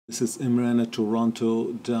This is Imran at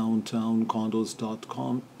Toronto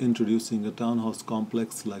downtowncondos.com, introducing a townhouse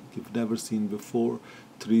complex like you've never seen before.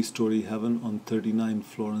 3-story heaven on 39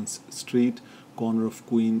 Florence Street, corner of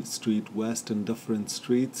Queen Street West and Dufferin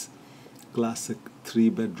Streets. Classic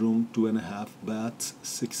 3-bedroom, 2.5 baths,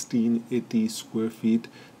 1680 square feet,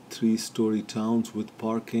 3-story towns with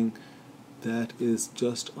parking. That is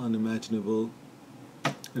just unimaginable.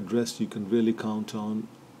 Address you can really count on.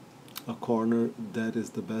 A corner that is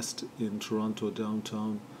the best in Toronto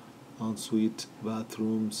downtown. Ensuite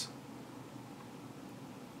bathrooms,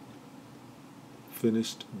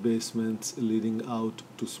 finished basements leading out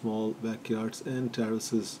to small backyards and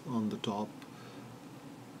terraces on the top.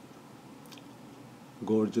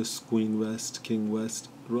 Gorgeous Queen West, King West,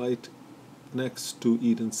 right next to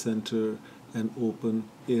Eden Center, an open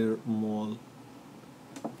air mall.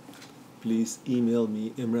 Please email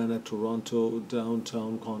me, Imran at Toronto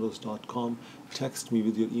downtowncondos.com. Text me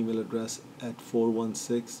with your email address at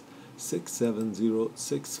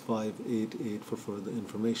 416-670-6588 for further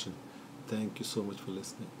information. Thank you so much for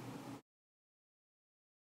listening.